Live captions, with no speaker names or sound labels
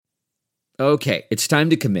Okay, it's time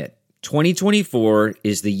to commit. 2024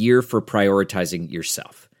 is the year for prioritizing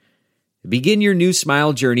yourself. Begin your new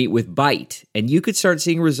smile journey with Byte, and you could start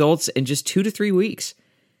seeing results in just 2 to 3 weeks.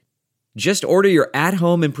 Just order your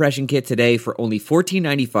at-home impression kit today for only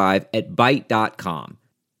 $14.95 at Byte.com.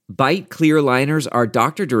 Byte clear liners are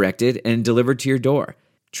doctor-directed and delivered to your door.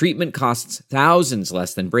 Treatment costs thousands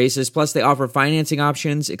less than braces, plus they offer financing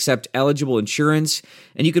options, accept eligible insurance,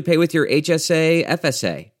 and you could pay with your HSA,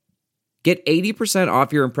 FSA. Get 80%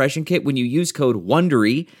 off your impression kit when you use code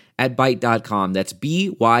WONDERY at Byte.com. That's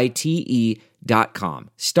BYTE.com.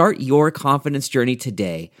 Start your confidence journey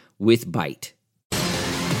today with Byte.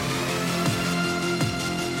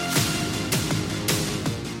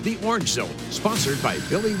 The Orange Zone, sponsored by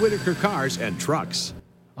Billy Whitaker Cars and Trucks.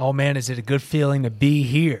 Oh man, is it a good feeling to be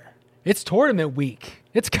here. It's tournament week.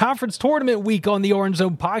 It's conference tournament week on the Orange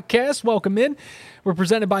Zone podcast. Welcome in. We're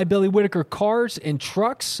presented by Billy Whitaker Cars and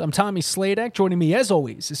Trucks. I'm Tommy Sladak. Joining me, as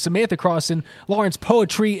always, is Samantha Crossan, Lawrence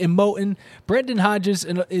Poetry and Moten. Brendan Hodges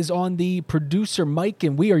is on the producer mic,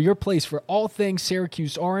 and we are your place for all things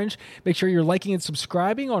Syracuse Orange. Make sure you're liking and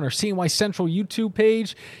subscribing on our CNY Central YouTube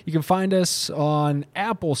page. You can find us on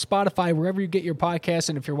Apple, Spotify, wherever you get your podcasts.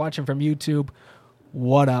 And if you're watching from YouTube,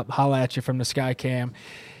 what up? Holla at you from the Skycam.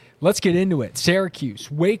 Let's get into it.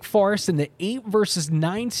 Syracuse, Wake Forest in the 8 versus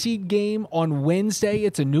 9 seed game on Wednesday.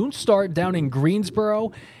 It's a noon start down in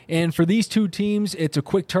Greensboro. And for these two teams, it's a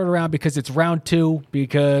quick turnaround because it's round 2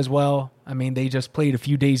 because, well, I mean, they just played a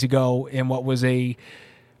few days ago in what was a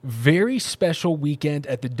very special weekend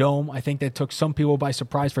at the Dome. I think that took some people by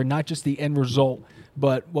surprise for not just the end result,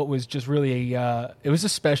 but what was just really it was a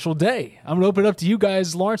special day. I'm going to open it up to you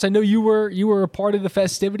guys. Lawrence, I know you were a part of the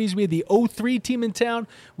festivities. We had the 03 team in town.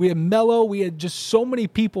 We had Mello. We had just so many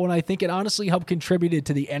people, and I think it honestly helped contributed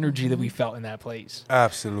to the energy that we felt in that place.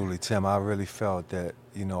 Absolutely, Tim. I really felt that,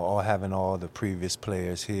 having all the previous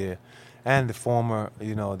players here and the former,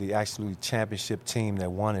 the actually championship team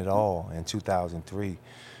that won it all in 2003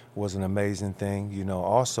 was an amazing thing.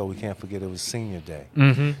 Also, we can't forget it was senior day.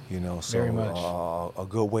 Mm-hmm. So very much. A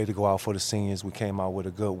good way to go out for the seniors. We came out with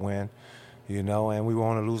a good win, and we were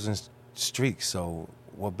on a losing streak. So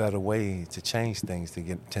what better way to change things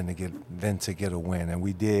than to get a win? And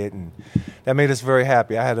we did, and that made us very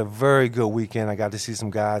happy. I had a very good weekend. I got to see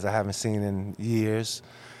some guys I haven't seen in years.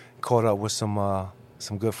 Caught up with some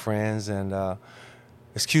good friends, and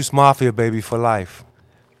Excuse Mafia, baby, for life.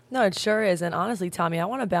 No, it sure is. And honestly, Tommy, I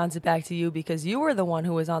want to bounce it back to you because you were the one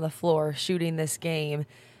who was on the floor shooting this game.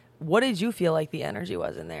 What did you feel like the energy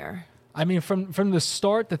was in there? I mean, from the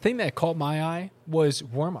start, the thing that caught my eye was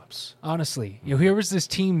warm-ups, honestly. Here was this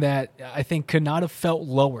team that I think could not have felt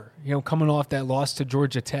lower, coming off that loss to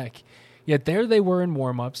Georgia Tech. Yet there they were in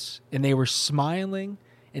warm-ups, and they were smiling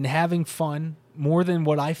and having fun more than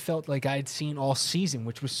what I felt like I'd seen all season,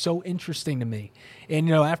 which was so interesting to me. And,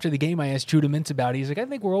 after the game, I asked Judah Mintz about it. He's like, I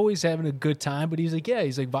think we're always having a good time. But he's like, yeah,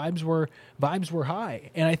 vibes were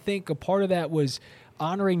high. And I think a part of that was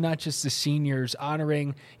honoring not just the seniors,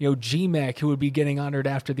 honoring, GMAC, who would be getting honored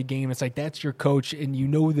after the game. It's like, that's your coach, and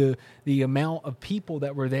the amount of people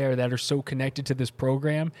that were there that are so connected to this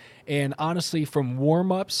program. And honestly, from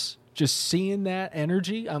warm-ups, just seeing that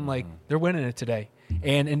energy, I'm like, they're winning it today.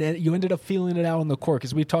 And you ended up feeling it out on the court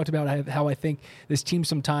because we talked about how I think this team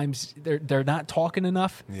sometimes they're not talking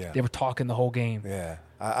enough. Yeah. They were talking the whole game. Yeah,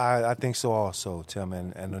 I think so also, Tim.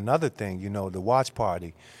 And another thing, the watch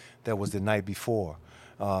party that was the night before.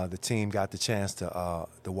 The team got the chance to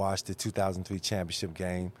watch the 2003 championship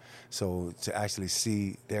game. So to actually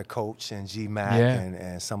see their coach and G-Mac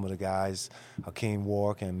and some of the guys, Hakeem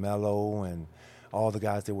Wark and Mello and all the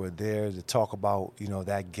guys that were there to talk about,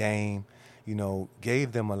 that game,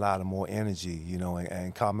 gave them a lot of more energy,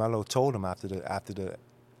 and Carmelo told them after the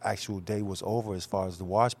actual day was over as far as the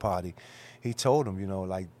watch party, he told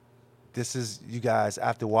them, this is, you guys,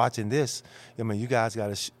 after watching this, you guys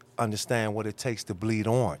got to understand what it takes to bleed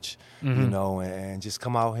orange, and just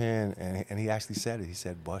come out here and he actually said it. He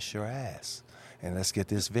said, bust your ass and let's get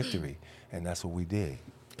this victory. And that's what we did.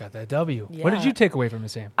 Got that W. Yeah. What did you take away from it,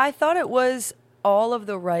 Sam? I thought it was all of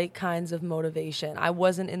the right kinds of motivation. I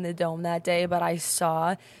wasn't in the Dome that day, but I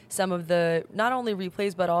saw some of the, not only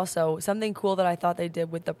replays, but also something cool that I thought they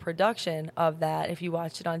did with the production of that, if you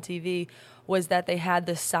watched it on TV, was that they had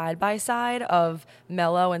the side-by-side of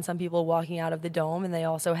Mello and some people walking out of the Dome, and they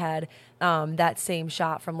also had that same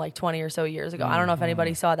shot from like 20 or so years ago. I don't know if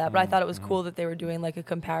anybody saw that, but I thought it was cool that they were doing like a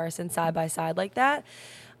comparison side-by-side like that.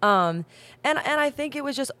 And I think it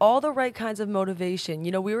was just all the right kinds of motivation.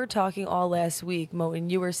 You know, we were talking all last week, Mo,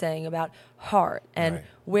 and you were saying about heart and Right.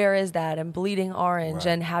 where is that and bleeding orange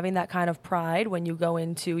Right. and having that kind of pride when you go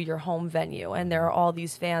into your home venue and there are all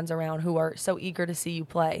these fans around who are so eager to see you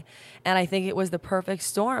play. And I think it was the perfect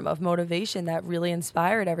storm of motivation that really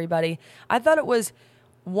inspired everybody. I thought it was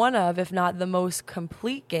one of, if not the most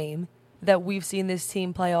complete game that we've seen this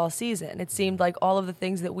team play all season. It seemed like all of the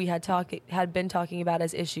things that we had been talking about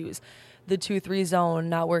as issues, the 2-3 zone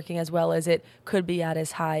not working as well as it could be at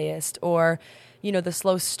its highest, or you know, the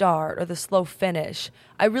slow start or the slow finish.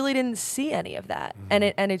 I really didn't see any of that. And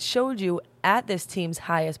it showed you at this team's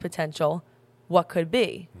highest potential what could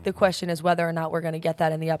be. The question is whether or not we're going to get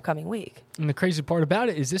that in the upcoming week. And the crazy part about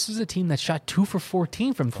it is this is a team that shot 2 for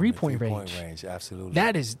 14 from three-point range. Absolutely.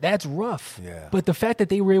 That's rough. Yeah. But the fact that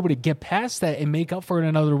they were able to get past that and make up for it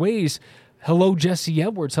in other ways, hello Jesse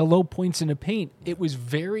Edwards, hello points in the paint. It was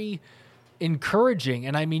very encouraging.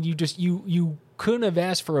 And I mean, you couldn't have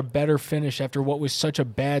asked for a better finish after what was such a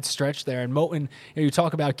bad stretch there. And Moten, you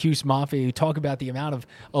talk about Cuse Mafia, you talk about the amount of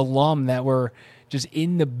alum that were just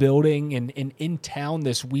in the building and in town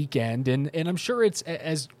this weekend. And I'm sure it's,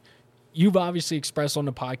 as you've obviously expressed on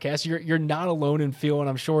the podcast, you're not alone in feeling,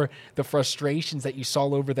 I'm sure, the frustrations that you saw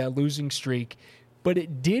over that losing streak. But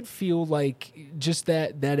it did feel like just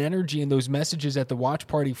that energy and those messages at the watch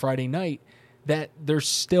party Friday night, that there's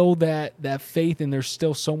still that faith and there's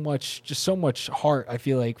still so much heart, I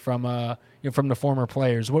feel like, from the former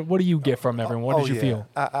players. What do you get from everyone? What did you feel?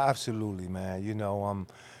 Absolutely, man.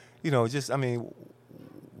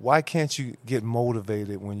 Why can't you get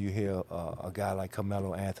motivated when you hear a guy like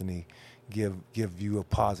Carmelo Anthony give you a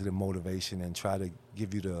positive motivation and try to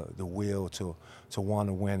give you the will to want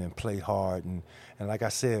to win and play hard? And like I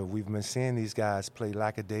said, we've been seeing these guys play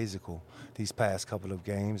lackadaisical these past couple of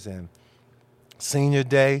games. And senior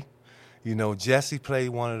day, Jesse played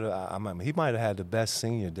one of the. He might have had the best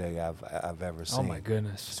senior day I've ever seen. Oh my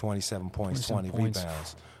goodness! 27 points, 20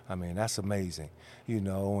 rebounds. I mean, that's amazing,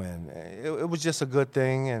 and it was just a good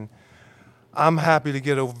thing. And I'm happy to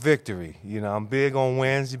get a victory. I'm big on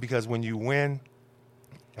wins because when you win,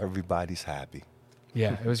 everybody's happy.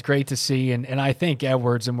 Yeah, it was great to see. And I think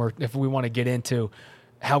Edwards, and if we want to get into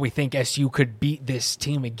how we think SU could beat this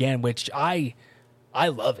team again, which I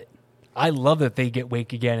love it. I love that they get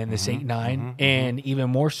Wake again in this 8-9, and even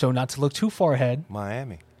more so, not to look too far ahead,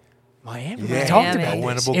 Miami. Yeah. We talked about a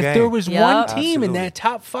this. winnable If game. there was one team in Absolutely. that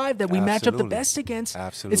top 5 that we match up the Absolutely. best against,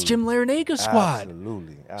 Absolutely. it's Jim Larenega's squad.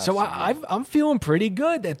 Absolutely. So I'm feeling pretty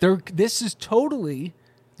good that this is totally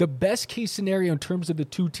the best case scenario in terms of the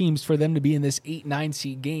two teams for them to be in this 8-9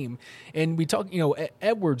 seed game. And we talk,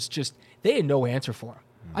 Edwards they had no answer for him.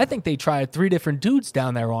 I think they tried 3 different dudes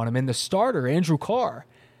down there on him, and the starter, Andrew Carr.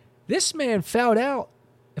 This man fouled out,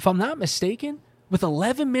 if I'm not mistaken, with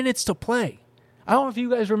 11 minutes to play. I don't know if you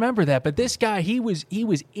guys remember that, but this guy, he was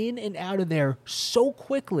in and out of there so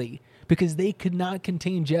quickly because they could not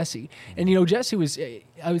contain Jesse. And, Jesse was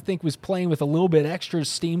playing with a little bit extra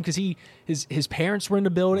steam because his parents were in the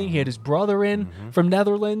building. He had his brother in from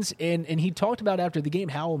Netherlands, and he talked about after the game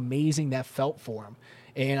how amazing that felt for him.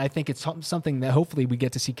 And I think it's something that hopefully we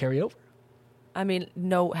get to see carry over. I mean,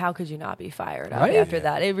 no, how could you not be fired up Right? after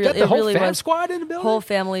that? It Got the whole really fan was. squad in the building. Whole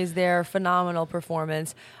family's there, phenomenal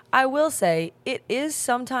performance. I will say it is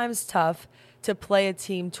sometimes tough to play a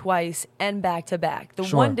team twice and back-to-back. The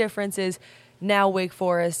Sure. one difference is now Wake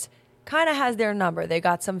Forest kind of has their number. They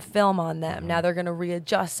got some film on them. Now they're going to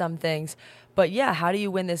readjust some things. But, yeah, how do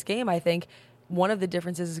you win this game? I think one of the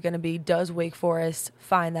differences is going to be, does Wake Forest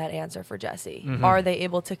find that answer for Jesse? Are they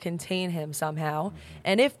able to contain him somehow?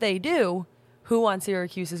 And if they do, who on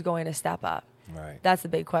Syracuse is going to step up? Right. That's the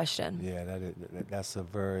big question. Yeah, that's a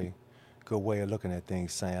very good way of looking at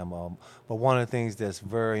things, Sam. But one of the things that's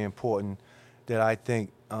very important that I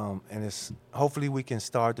think, and it's hopefully we can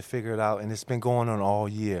start to figure it out, and it's been going on all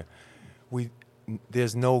year.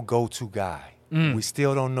 There's no go-to guy. We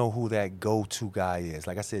still don't know who that go-to guy is.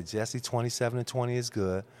 Like I said, Jesse 27-20 is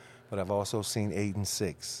good, but I've also seen 8 and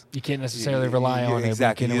 6. You can't necessarily rely on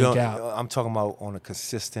exactly. it week in and week out. I'm talking about on a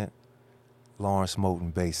consistent Lawrence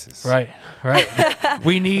Moten basis. Right.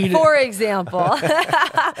 We need, For example.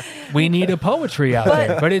 we need a poetry out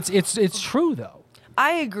there, but it's true though.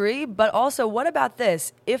 I agree, but also what about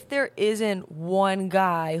this? If there isn't one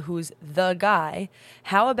guy who's the guy,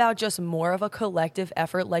 how about just more of a collective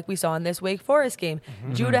effort like we saw in this Wake Forest game?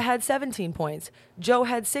 Judah had 17 points. Joe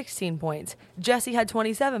had 16 points. Jesse had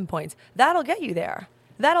 27 points. That'll get you there.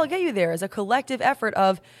 That'll get you there as a collective effort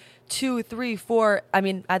of 2, 3, 4,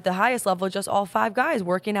 at the highest level, just all 5 guys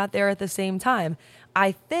working out there at the same time.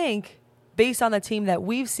 I think based on the team that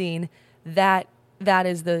we've seen, that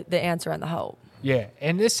is the answer and the hope. Yeah,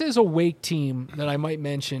 and this is a Wake team that I might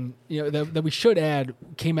mention, that we should add,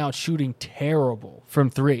 came out shooting terrible from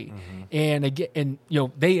three. And again,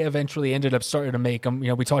 they eventually ended up starting to make them.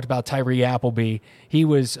 We talked about Tyree Appleby. He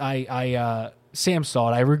was, Sam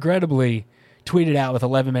saw it. I regrettably tweeted out with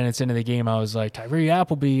 11 minutes into the game, I was like, Tyree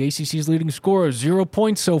Appleby, ACC's leading scorer, 0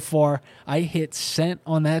 points so far. I hit sent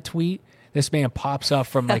on that tweet. This man pops up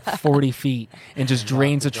from like 40 feet and just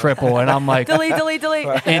drains a triple. And I'm like, delete.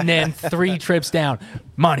 And then 3 trips down.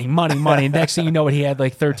 Money. Next thing you know, he had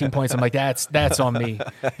like 13 points. I'm like, that's on me.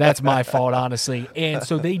 That's my fault, honestly. And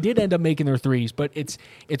so they did end up making their threes. But it's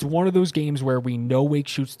one of those games where we know Wake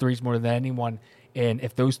shoots threes more than anyone. And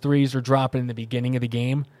if those threes are dropping in the beginning of the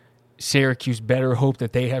game, Syracuse better hope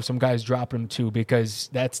that they have some guys dropping them too, because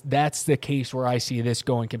that's the case where I see this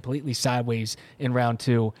going completely sideways in round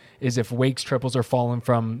 2, is if Wake's triples are falling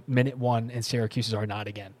from minute 1 and Syracuse's are not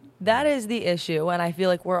again. That is the issue, and I feel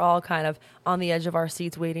like we're all kind of on the edge of our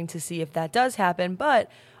seats waiting to see if that does happen. But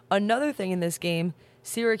another thing in this game,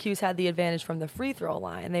 Syracuse had the advantage from the free throw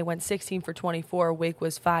line. They went 16 for 24. Wake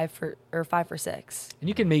was 5 for 6. And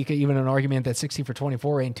you can make even an argument that 16 for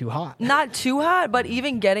 24 ain't too hot. Not too hot, but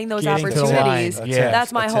even getting those Getting to the opportunities, line. Yeah.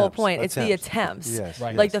 that's my whole Attempts. point. It's the attempts. Yes.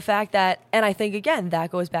 Right. Like the fact that, and I think, again, that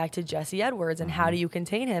goes back to Jesse Edwards and how do you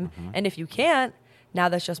contain him? And if you can't, now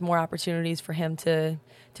that's just more opportunities for him to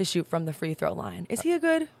shoot from the free throw line. Is he a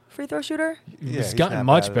good free throw shooter? He's gotten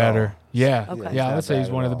much better. Yeah. Okay. Yeah, I would say he's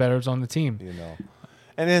one of the betters on the team.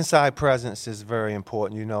 And inside presence is very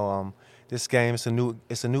important. This game it's a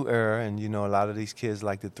new era, and a lot of these kids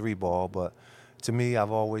like the 3-ball. But to me,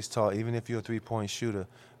 I've always taught, even if you're a 3-point shooter,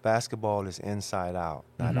 basketball is inside out,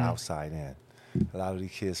 not outside in. A lot of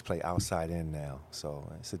these kids play outside in now,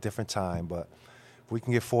 so it's a different time. But if we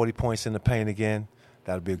can get 40 points in the paint again,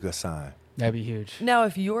 that'll be a good sign. That'd be huge. Now,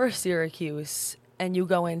 if you're Syracuse and you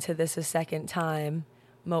go into this a second time,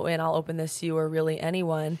 Moten, I'll open this to you or really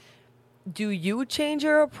anyone. Do you change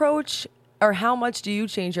your approach, or how much do you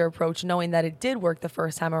change your approach knowing that it did work the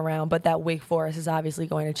first time around, but that Wake Forest is obviously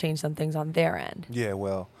going to change some things on their end? Yeah,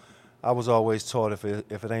 well, I was always taught if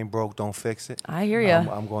it ain't broke, don't fix it. I hear you.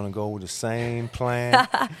 I'm going to go with the same plan,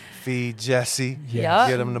 feed Jesse, Yep.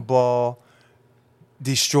 get him the ball,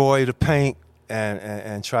 destroy the paint,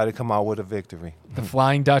 and try to come out with a victory. The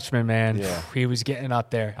Flying Dutchman, man. Yeah. He was getting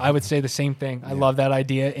up there. I would say the same thing. I love that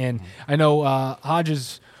idea. And I know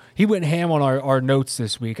Hodges, he went ham on our notes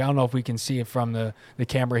this week. I don't know if we can see it from the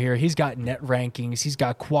camera here. He's got net rankings. He's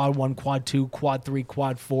got quad 1, quad 2, quad 3,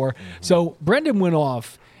 quad 4. So Brendan went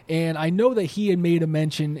off, and I know that he had made a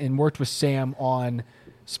mention and worked with Sam on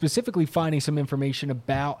specifically finding some information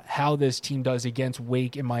about how this team does against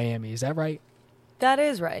Wake in Miami. Is that right? That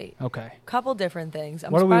is right. Okay. Couple different things.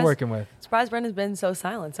 What are we working with? Surprised Brendan's been so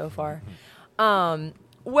silent so far.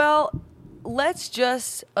 Well, let's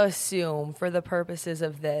just assume, for the purposes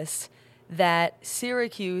of this, that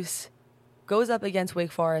Syracuse goes up against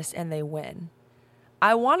Wake Forest and they win.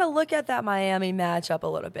 I want to look at that Miami matchup a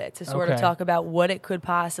little bit to sort of talk about what it could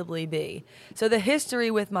possibly be. So the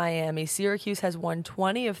history with Miami, Syracuse has won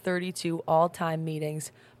 20 of 32 all-time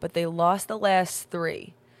meetings, but they lost the last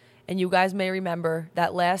 3. And you guys may remember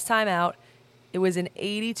that last time out, it was an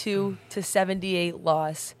 82-78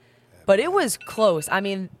 loss. But it was close. I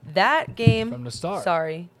mean, that game From the start.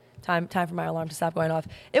 Sorry. Time for my alarm to stop going off.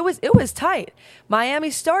 It was tight.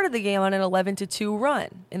 Miami started the game on an 11-2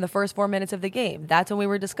 run in the first 4 minutes of the game. That's when we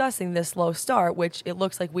were discussing this slow start, which it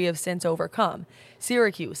looks like we have since overcome.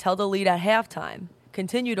 Syracuse held a lead at halftime,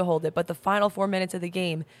 continued to hold it, but the final 4 minutes of the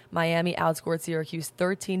game, Miami outscored Syracuse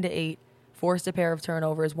 13-8. Forced a pair of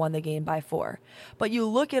turnovers, won the game by 4. But you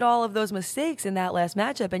look at all of those mistakes in that last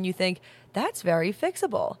matchup and you think, that's very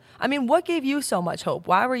fixable. I mean, what gave you so much hope?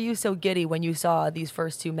 Why were you so giddy when you saw these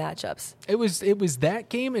first 2 matchups? It was that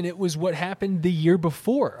game, and it was what happened the year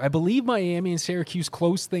before. I believe Miami and Syracuse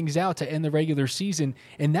closed things out to end the regular season,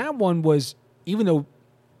 and that one was, even though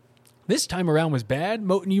this time around was bad,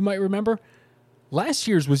 Moten, you might remember, last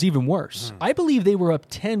year's was even worse. I believe they were up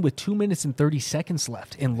 10 with 2 minutes and 30 seconds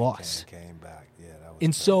left and lost. Came back. Yeah, that was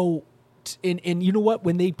And so, and you know what?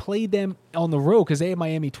 When they played them on the road, because they had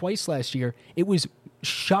Miami twice last year, it was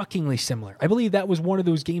shockingly similar. I believe that was one of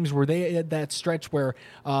those games where they had that stretch where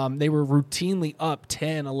they were routinely up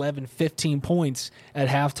 10, 11, 15 points at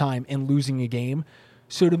halftime and losing a game.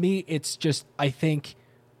 So to me, it's just, I think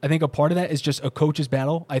a part of that is just a coach's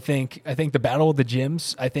battle. I think the battle of the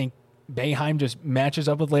gyms, I think Boeheim just matches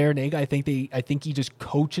up with Larrañaga. I think he just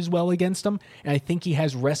coaches well against them, and I think he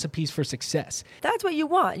has recipes for success. That's what you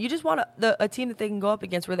want. You just want a team that they can go up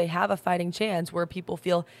against where they have a fighting chance, where people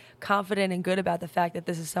feel confident and good about the fact that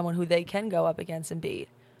this is someone who they can go up against and beat.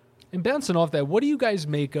 And bouncing off that, what do you guys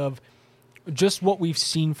make of just what we've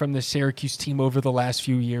seen from the Syracuse team over the last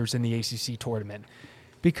few years in the ACC tournament?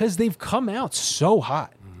 Because they've come out so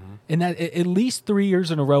hot. And that at least 3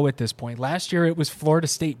 years in a row at this point. Last year it was Florida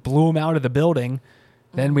State blew them out of the building.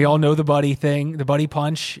 Then we all know the buddy thing, the buddy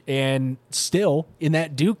punch. And still, in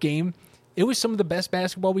that Duke game, it was some of the best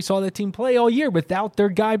basketball we saw that team play all year without their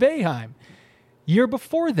guy Boeheim. Year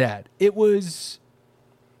before that, it was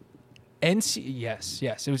it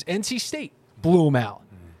was NC State blew them out.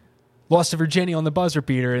 Lost to Virginia on the buzzer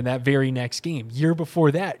beater in that very next game. Year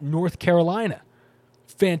before that, North Carolina.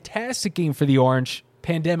 Fantastic game for the Orange.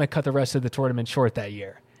 Pandemic cut the rest of the tournament short that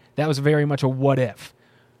year. That was very much a what if.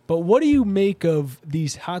 But what do you make of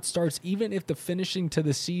these hot starts, even if the finishing to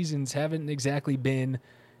the seasons haven't exactly been,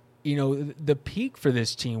 the peak for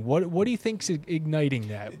this team? What do you think's igniting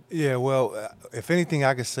that? Yeah, well, if anything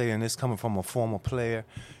I could say, and this coming from a former player,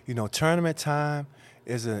 tournament time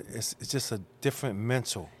it's just a different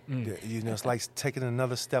mental. It's like taking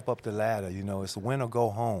another step up the ladder. It's win or go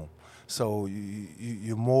home. So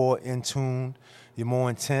you're more in tune, you're more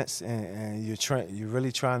intense, and you're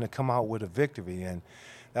really trying to come out with a victory. And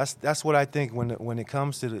that's what I think when it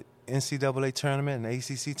comes to the NCAA tournament and the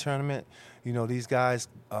ACC tournament. These guys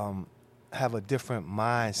have a different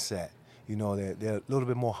mindset. They're a little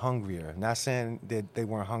bit more hungrier. Not saying that they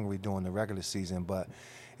weren't hungry during the regular season, but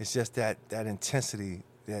it's just that intensity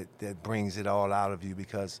that brings it all out of you.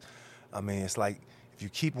 Because, it's like if you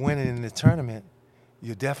keep winning in the tournament,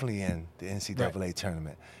 you're definitely in the NCAA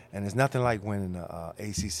tournament. And there's nothing like winning the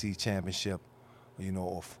ACC championship,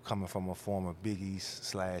 or coming from a former Big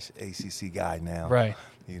East / ACC guy now. Right.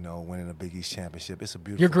 Winning a Big East championship. It's a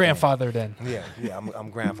beautiful Your grandfather thing. then. Yeah, I'm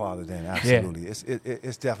grandfather then, absolutely. Yeah.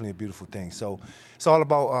 It's definitely a beautiful thing. So it's all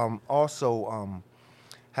about also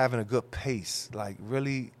having a good pace, like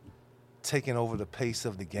really taking over the pace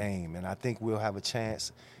of the game. And I think we'll have a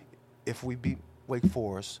chance if we beat Wake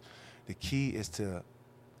Forest. The key is to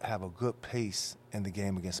have a good pace in the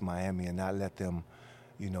game against Miami and not let them,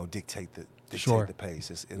 dictate the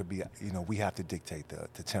pace. It'll be, we have to dictate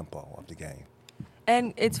the tempo of the game.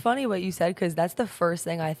 And it's funny what you said, because that's the first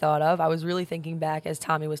thing I thought of. I was really thinking back as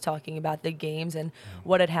Tommy was talking about the games and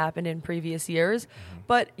what had happened in previous years.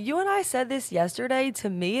 But you and I said this yesterday. To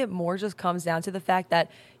me, it more just comes down to the fact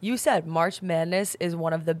that you said March Madness is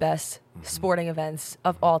one of the best sporting events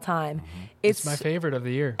of all time. It's my favorite of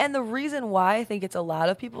the year. And the reason why I think it's a lot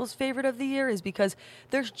of people's favorite of the year is because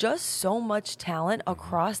there's just so much talent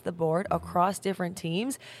across the board, across different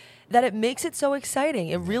teams, that it makes it so exciting.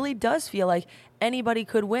 It really does feel like anybody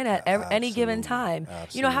could win at any given time.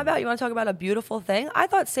 Absolutely. How about, you want to talk about a beautiful thing? I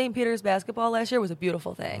thought St. Peter's basketball last year was a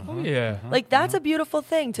beautiful thing. Oh, yeah. Like, that's a beautiful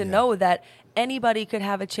thing to know that anybody could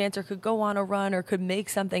have a chance or could go on a run or could make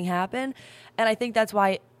something happen. And I think that's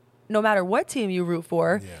why no matter what team you root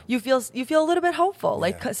for, you feel a little bit hopeful,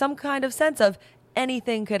 like some kind of sense of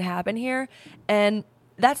anything could happen here. And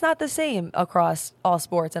that's not the same across all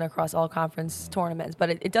sports and across all conference tournaments,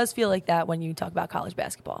 but it does feel like that when you talk about college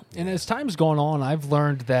basketball. And as time's gone on, I've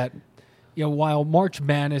learned that, while March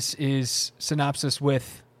Madness is synopsis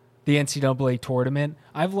with the NCAA tournament,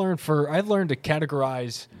 I've learned to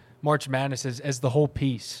categorize March Madness as the whole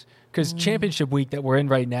piece. Because championship week that we're in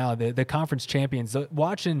right now, the conference champions,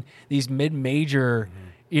 watching these mid-major,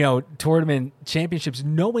 tournament championships,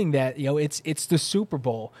 knowing that it's the Super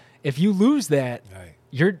Bowl. If you lose that,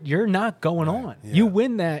 you're not going on. Yeah. You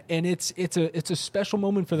win that, and it's a special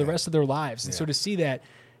moment for the rest of their lives. And so to see that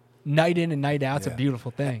night in and night out, it's a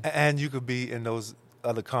beautiful thing. And you could be in those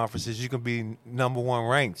other conferences. You can be number one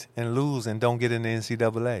ranked and lose and don't get in the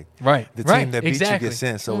NCAA. Right. The team that beat you gets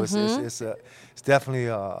in. So it's definitely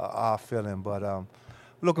our feeling. But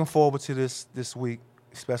looking forward to this week,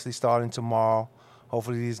 especially starting tomorrow.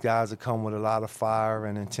 Hopefully these guys will come with a lot of fire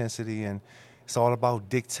and intensity, and it's all about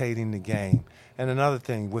dictating the game. And another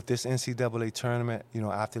thing, with this NCAA tournament,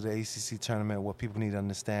 after the ACC tournament, what people need to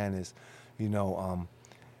understand is,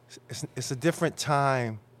 it's a different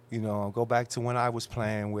time. Go back to when I was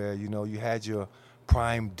playing, where, you had your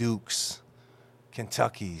prime Dukes,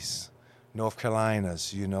 Kentuckys, North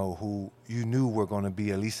Carolinas, who you knew were going to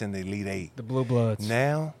be at least in the Elite Eight. The Blue Bloods.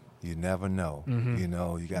 Now, you never know.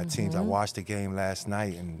 You got teams. I watched the game last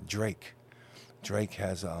night, and Drake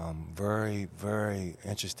has a very, very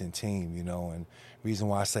interesting team, and Reason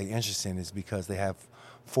why I say interesting is because they have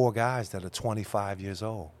 4 guys that are 25 years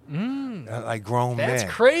old. Like grown men.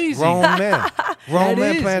 That's crazy. Grown men. Grown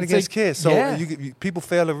men is. playing It's against like, kids. So yeah. people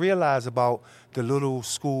fail to realize about the little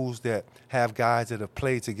schools that have guys that have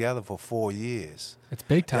played together for 4 years. It's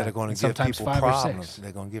big time. That are going to And give sometimes people 5 or problems. 6.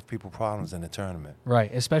 They're going to give people problems in the tournament. Right,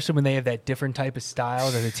 especially when they have that different type of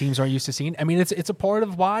style that the teams aren't used to seeing. I mean, it's a part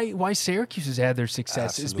of why Syracuse has had their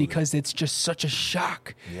success is Absolutely. because it's just such a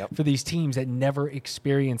shock Yep. for these teams that never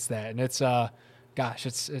experience that. And it's gosh,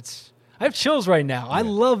 it's I have chills right now. I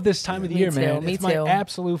love this time of the Me year, too, man. me It's my too.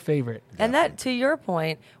 absolute favorite. And that, to your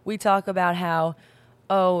point, we talk about how,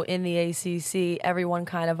 in the ACC, everyone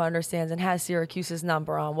kind of understands and has Syracuse's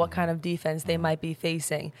number on what kind of defense they might be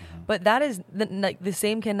facing. But that is, the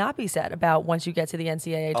same cannot be said about once you get to the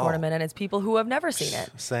NCAA tournament, and it's people who have never seen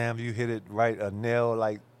it. Sam, you hit it right, a nail,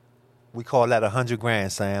 like we call that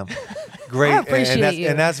 $100,000, Sam. Great. I appreciate you.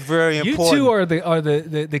 And that's very You important. two are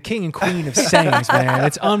the king and queen of sayings, man.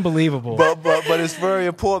 It's unbelievable. But it's very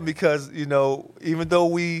important because, even though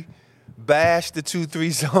we bash the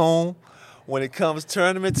 2-3 zone, when it comes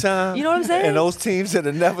tournament time, You know what I'm saying? and those teams that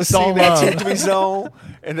have never all seen that love. 2-3 zone,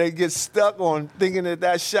 and they get stuck on thinking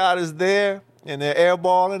that shot is there, and they're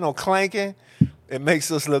airballing or clanking, it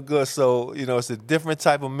makes us look good. So, it's a different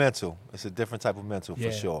type of mental. It's a different type of mental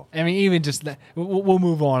for sure. I mean, even just that, we'll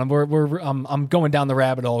move on. I'm going down the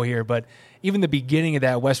rabbit hole here, but even the beginning of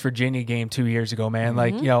that West Virginia game 2 years ago, man,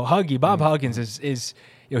 like Bob Huggins is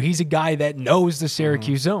he's a guy that knows the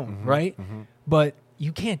Syracuse zone, right? But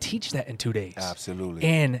you can't teach that in 2 days. Absolutely.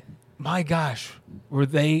 And my gosh, were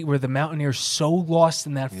the Mountaineers so lost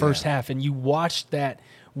in that first half? And you watched that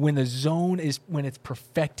when the zone when it's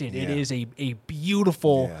perfected, it is a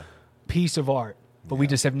beautiful piece of art. But we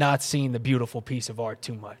just have not seen the beautiful piece of art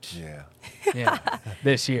too much. Yeah.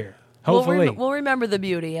 This year. Hopefully. We'll remember the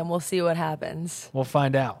beauty, and we'll see what happens. We'll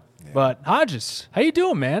find out. But Hodges, how you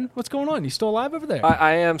doing, man? What's going on? You still alive over there?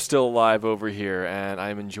 I am still alive over here, and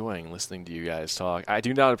I'm enjoying listening to you guys talk. I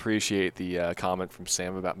do not appreciate the comment from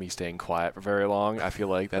Sam about me staying quiet for very long. I feel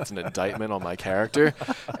like that's an indictment on my character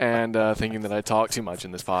and thinking that I talk too much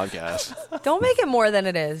in this podcast. Don't make it more than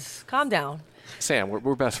it is. Calm down. Sam,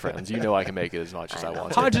 we're best friends. You know I can make it as much as I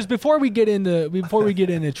want to. Hodges, before we get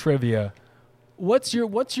into trivia, what's your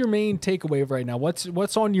main takeaway right now?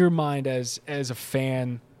 What's on your mind as a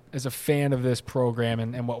fan of this program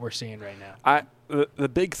and what we're seeing right now? The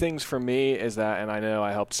big things for me is that, and I know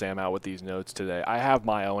I helped Sam out with these notes today, I have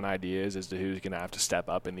my own ideas as to who's going to have to step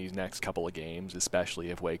up in these next couple of games, especially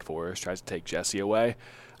if Wake Forest tries to take Jesse away.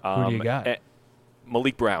 Who do you got?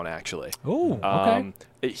 Malik Brown, actually. Oh, okay.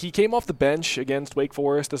 He came off the bench against Wake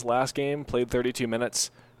Forest this last game, played 32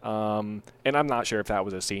 minutes. And I'm not sure if that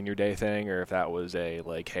was a senior day thing or if that was a,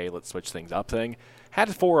 hey, let's switch things up thing.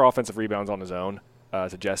 Had 4 offensive rebounds on his own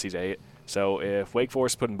to Jesse's 8. So if Wake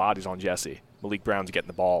Forest is putting bodies on Jesse, Malik Brown's getting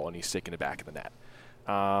the ball and he's sticking it back in the net.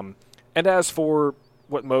 And as for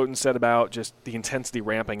what Moten said about just the intensity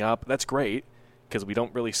ramping up, that's great because we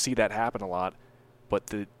don't really see that happen a lot. But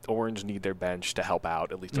the Orange need their bench to help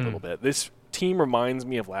out at least a little bit. This team reminds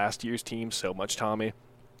me of last year's team so much, Tommy,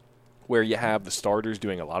 where you have the starters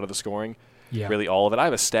doing a lot of the scoring, really all of it. I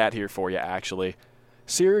have a stat here for you, actually.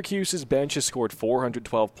 Syracuse's bench has scored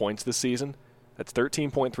 412 points this season. That's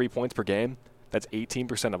 13.3 points per game. That's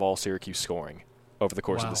 18% of all Syracuse scoring over the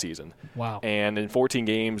course of the season. Wow. And in 14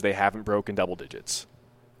 games, they haven't broken double digits.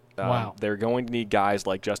 Wow. They're going to need guys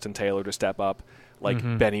like Justin Taylor to step up,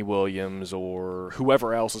 like Benny Williams or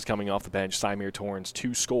whoever else is coming off the bench, Symir Torrance,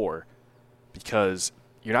 to score because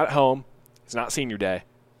you're not at home, it's not senior day,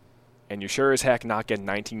 and you're sure as heck not getting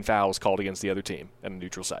 19 fouls called against the other team at a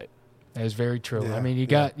neutral site. That is very true. Yeah, I mean, you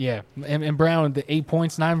got, and Brown, the 8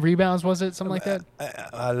 points, 9 rebounds, was it? Something like that?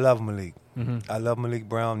 I love Malik. I love Malik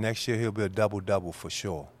Brown. Next year he'll be a double-double for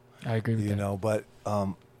sure. I agree with that. But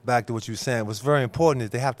back to what you were saying, what's very important is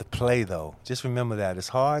they have to play, though. Just remember that. It's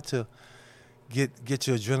hard to get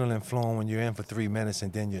your adrenaline flowing when you're in for 3 minutes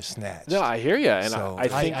and then you're snatched. No, I hear you, and So, I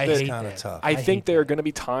think I that hate kind of that. tough. I hate think there that. are going to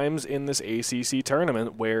be times in this ACC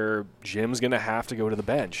tournament where Jim's going to have to go to the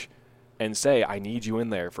bench and say, I need you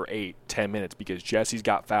in there for 8-10 minutes because Jesse's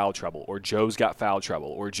got foul trouble or Joe's got foul trouble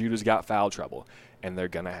or Judah's got foul trouble, and they're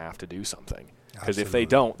going to have to do something. Because if they Absolutely.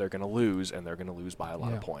 don't, they're going to lose, and they're going to lose by a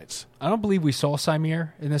lot of points. I don't believe we saw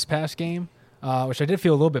Symir in this past game, which I did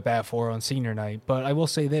feel a little bit bad for on senior night. But I will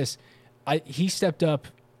say this. He stepped up.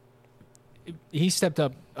 He stepped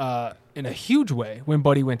up in a huge way when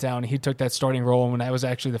Buddy went down. He took that starting role, and that was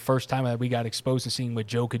actually the first time that we got exposed to seeing what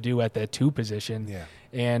Joe could do at that 2 position. Yeah.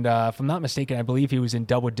 And if I'm not mistaken, I believe he was in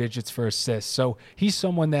double digits for assists. So he's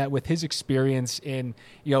someone that, with his experience in,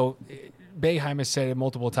 Boeheim has said it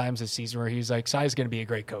multiple times this season where he's like, Sai's going to be a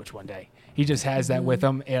great coach one day. He just has that with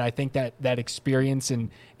him, and I think that experience in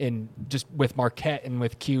just with Marquette and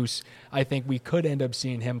with Cuse, I think we could end up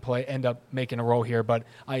seeing him end up making a role here. But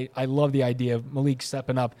I love the idea of Malik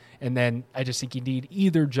stepping up, and then I just think you need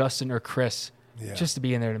either Justin or Chris just to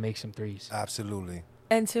be in there to make some threes. Absolutely.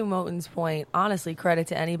 And to Moten's point, honestly, credit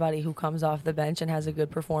to anybody who comes off the bench and has a good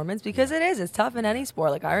performance, because it's tough in any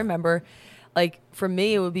sport. Like, I remember, like, for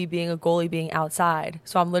me, it would be being a goalie being outside.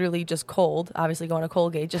 So I'm literally just cold, obviously going to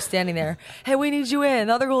Colgate, just standing there. Hey, we need you in.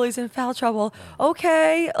 The other goalie's in foul trouble.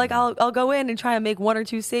 Okay. Like, I'll go in and try and make 1 or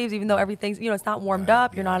 2 saves, even though everything's, it's not warmed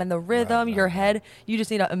up. You're not in the rhythm. Your head, you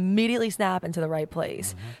just need to immediately snap into the right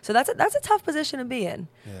place. So that's a tough position to be in.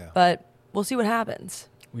 Yeah. But we'll see what happens.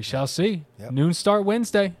 We shall see. Yep. Noon start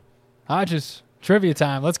Wednesday. Hodges, trivia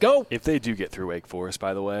time. Let's go. If they do get through Wake Forest,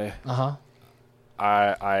 by the way,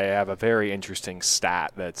 I have a very interesting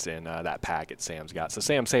stat that's in that packet Sam's got. So,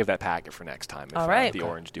 Sam, save that packet for next time. All right. The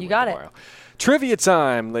Orange do you win got tomorrow. Trivia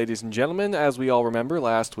time, ladies and gentlemen. As we all remember,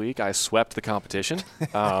 last week I swept the competition.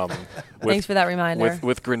 Thanks for that reminder.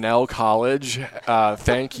 With Grinnell College.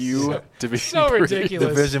 Thank you. So ridiculous.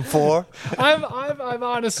 Division 4. I've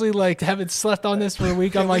honestly haven't slept on this for a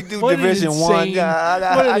week. I'm like, what Division an 1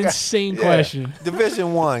 guy. What an insane question.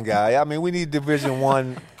 Division 1 guy. I mean, we need Division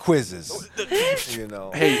 1 quizzes.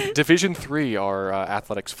 Hey, Division 3 are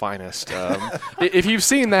athletics' finest. If you've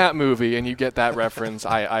seen that movie and you get that reference,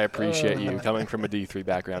 I appreciate you coming from a D3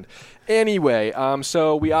 background. Anyway,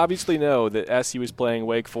 so we obviously know that SU is playing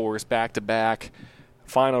Wake Forest back-to-back,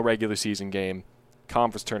 final regular season game,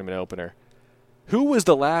 conference tournament opener. Who was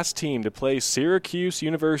the last team to play Syracuse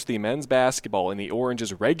University men's basketball in the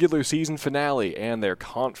Orange's regular season finale and their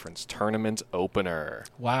conference tournament opener?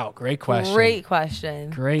 Wow, great question. Great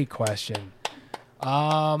question.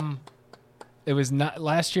 It was not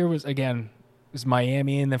last year. It was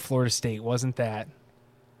Miami and then Florida State. Wasn't that?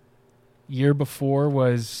 Year before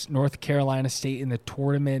was North Carolina State in the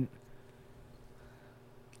tournament.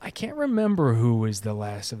 I can't remember who was the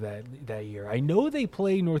last of that year. I know they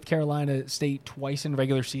played North Carolina State twice in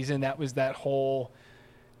regular season. That was that whole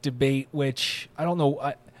debate, which I don't know.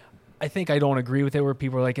 I think I don't agree with it, where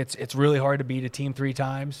people are like, it's really hard to beat a team 3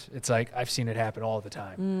 times. It's like, I've seen it happen all the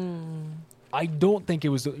time. I don't think it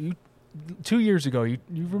was 2 years ago. You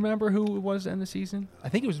remember who it was in the season? I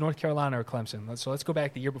think it was North Carolina or Clemson. So let's go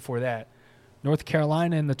back the year before that. North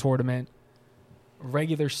Carolina in the tournament.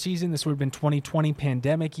 Regular season, this would have been 2020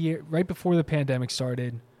 pandemic year, right before the pandemic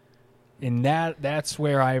started. And that's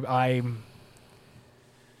where I'm oh,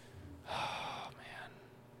 man.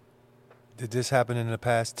 Did this happen in the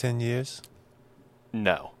past 10 years?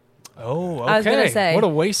 No. Oh, okay. I was going to say. What a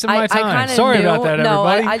waste of my time. I Sorry about that,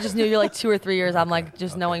 everybody. No, I just knew you're like 2 or 3 years. I'm like,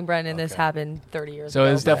 just knowing Brendan, this happened 30 years ago.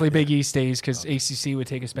 So it's definitely Big East days, because ACC would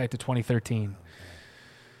take us back to 2013.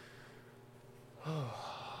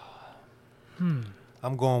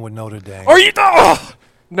 I'm going with Notre Dame. Are you? Oh,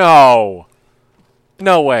 no.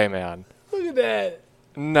 No way, man. Look at that.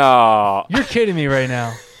 No. You're kidding me right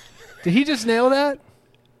now. Did he just nail that?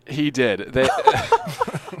 He did. Dude,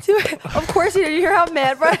 of course he did. You hear how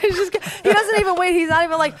mad Brian is? He doesn't even wait. He's not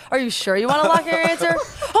even like, are you sure you want to lock your answer?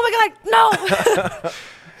 Oh, my God, no.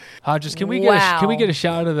 Hodges, can we get a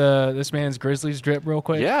shot of this man's Grizzlies drip real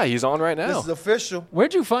quick? Yeah, he's on right now. This is official.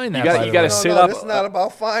 Where'd you find that? You got to sit up. It's not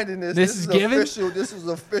about finding this. This is given? Official. This is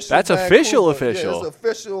official. That's official. Yeah, it's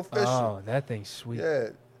official. Oh, that thing's sweet. Yeah.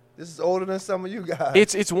 This is older than some of you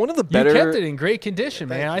guys. It's one of the better. You kept it in great condition,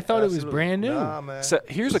 man. I thought it was brand new. Nah, man. So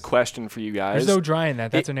here's a question for you guys. There's no drying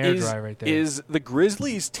that. That's an air dry right there. Is the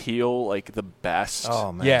Grizzlies teal like the best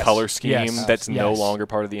Yes. color scheme Yes. that's no longer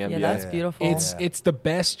part of the NBA? Yeah, that's beautiful. It's the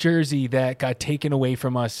best jersey that got taken away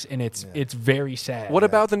from us, and it's very sad. What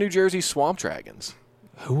about the New Jersey Swamp Dragons?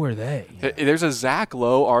 Who are they? There's a Zach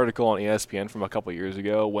Lowe article on ESPN from a couple years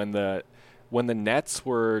ago when the Nets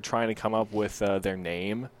were trying to come up with their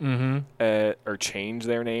name or change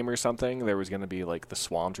their name or something. There was going to be like the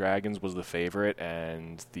Swamp Dragons was the favorite,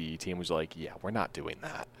 and the team was like, yeah, we're not doing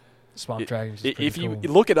that. Swamp Dragons is if cool. you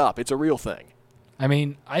look it up, it's a real thing. I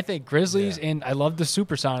mean, I think Grizzlies, and I love the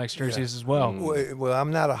Supersonics jerseys as well. Well,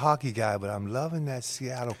 I'm not a hockey guy, but I'm loving that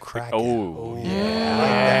Seattle Kraken. Oh,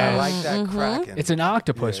 yeah. I like that Kraken. It's an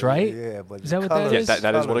octopus, right? Yeah, but is that what that is? Yeah,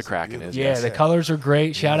 that is what a Kraken is. Yeah, the colors are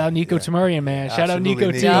great. Shout out Nico Tamurian, man. Shout out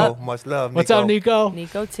Nico T. Nico. Much love, Nico. What's up, Nico?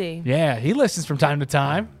 Nico T. Yeah, he listens from time to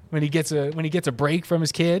time when he gets a break from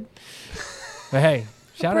his kid. But hey,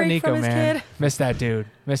 shout out Nico, man. Miss that dude.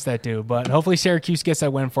 But hopefully Syracuse gets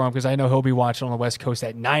that win for him, because I know he'll be watching on the West Coast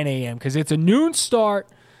at 9 a.m. because it's a noon start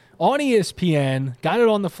on ESPN. Got it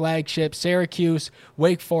on the flagship. Syracuse,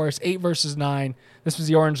 Wake Forest, 8 versus 9. This was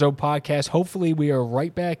the Orange Zone podcast. Hopefully we are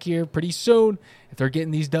right back here pretty soon if they're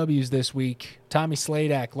getting these W's this week. Tommy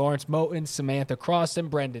Sladak, Lawrence Moten, Samantha Crossan,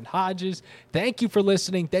 Brendan Hodges. Thank you for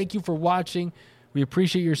listening. Thank you for watching. We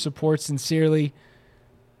appreciate your support sincerely.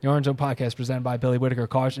 The Orange Zone podcast presented by Billy Whitaker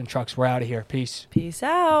Cars and Trucks. We're out of here. Peace. Peace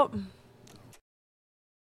out.